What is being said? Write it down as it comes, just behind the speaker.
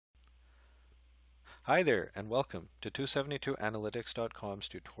Hi there, and welcome to 272analytics.com's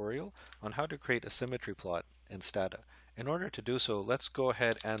tutorial on how to create a symmetry plot in Stata. In order to do so, let's go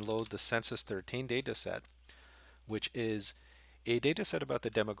ahead and load the Census 13 dataset, which is a dataset about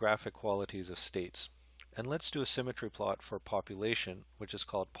the demographic qualities of states. And let's do a symmetry plot for population, which is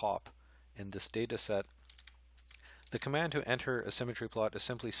called pop in this dataset. The command to enter a symmetry plot is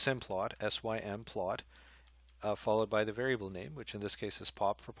simply symplot, S-Y-M plot, followed by the variable name, which in this case is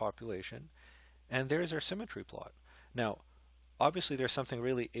pop for population. And there's our symmetry plot. Now, obviously there's something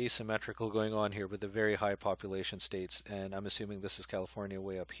really asymmetrical going on here with the very high population states, and I'm assuming this is California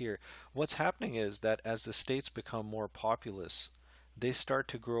way up here. What's happening is that as the states become more populous, they start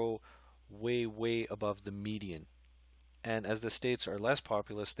to grow way above the median. And as the states are less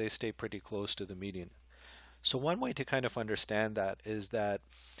populous, they stay pretty close to the median. So one way to kind of understand that is that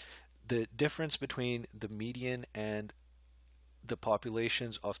the difference between the median and the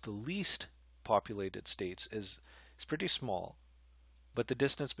populations of the least populated states is pretty small, but the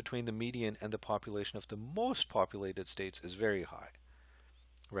distance between the median and the population of the most populated states is very high,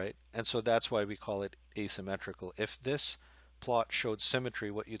 right? And so that's why we call it asymmetrical. If this plot showed symmetry,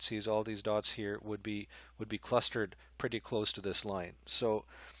 what you'd see is all these dots here would be clustered pretty close to this line. So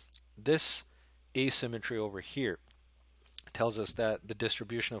this asymmetry over here tells us that the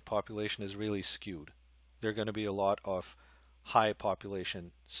distribution of population is really skewed. There are going to be a lot of high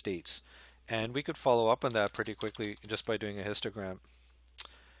population states. And we could follow up on that pretty quickly just by doing a histogram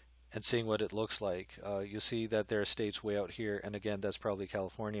and seeing what it looks like. You see that there are states way out here, and again, that's probably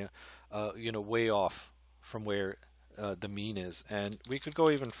California, way off from where the mean is. And we could go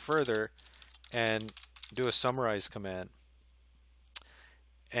even further and do a summarize command.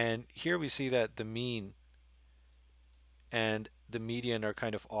 And here we see that the mean and the median are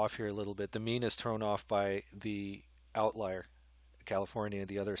kind of off here a little bit. The mean is thrown off by the outlier, California and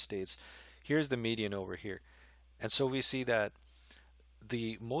the other states. Here's the median over here. And so we see that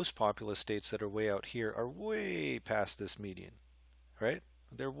the most populous states that are way out here are way past this median, right?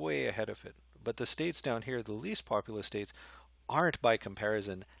 They're way ahead of it. But the states down here, the least populous states, aren't by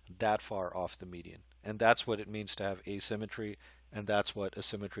comparison that far off the median. And that's what it means to have asymmetry, and that's what a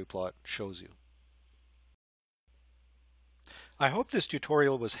symmetry plot shows you. I hope this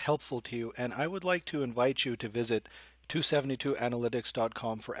tutorial was helpful to you, and I would like to invite you to visit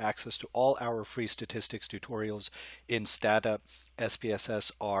 272analytics.com for access to all our free statistics tutorials in Stata, SPSS,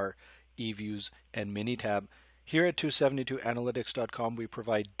 R, eViews, and Minitab. Here at 272analytics.com, we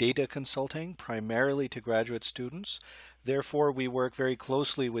provide data consulting primarily to graduate students. Therefore, we work very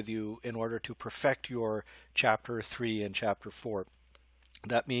closely with you in order to perfect your Chapter 3 and Chapter 4.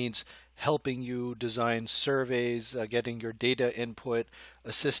 That means helping you design surveys, getting your data input,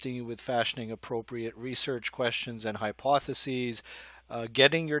 assisting you with fashioning appropriate research questions and hypotheses,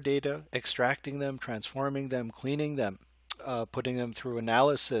 getting your data, extracting them, transforming them, cleaning them, putting them through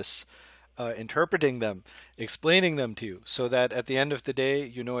analysis, interpreting them, explaining them to you, so that at the end of the day,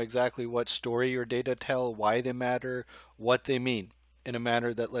 you know exactly what story your data tell, why they matter, what they mean, in a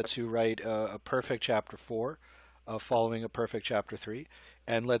manner that lets you write a perfect Chapter 4, following a perfect Chapter 3,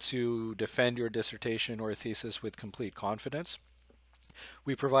 and lets you defend your dissertation or thesis with complete confidence.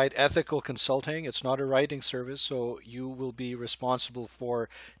 We provide ethical consulting. It's not a writing service, so you will be responsible for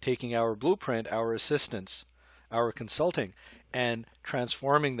taking our blueprint, our assistance, our consulting, and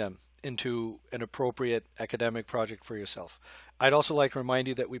transforming them into an appropriate academic project for yourself. I'd also like to remind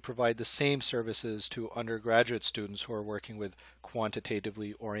you that we provide the same services to undergraduate students who are working with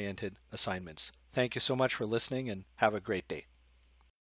quantitatively oriented assignments. Thank you so much for listening, and have a great day.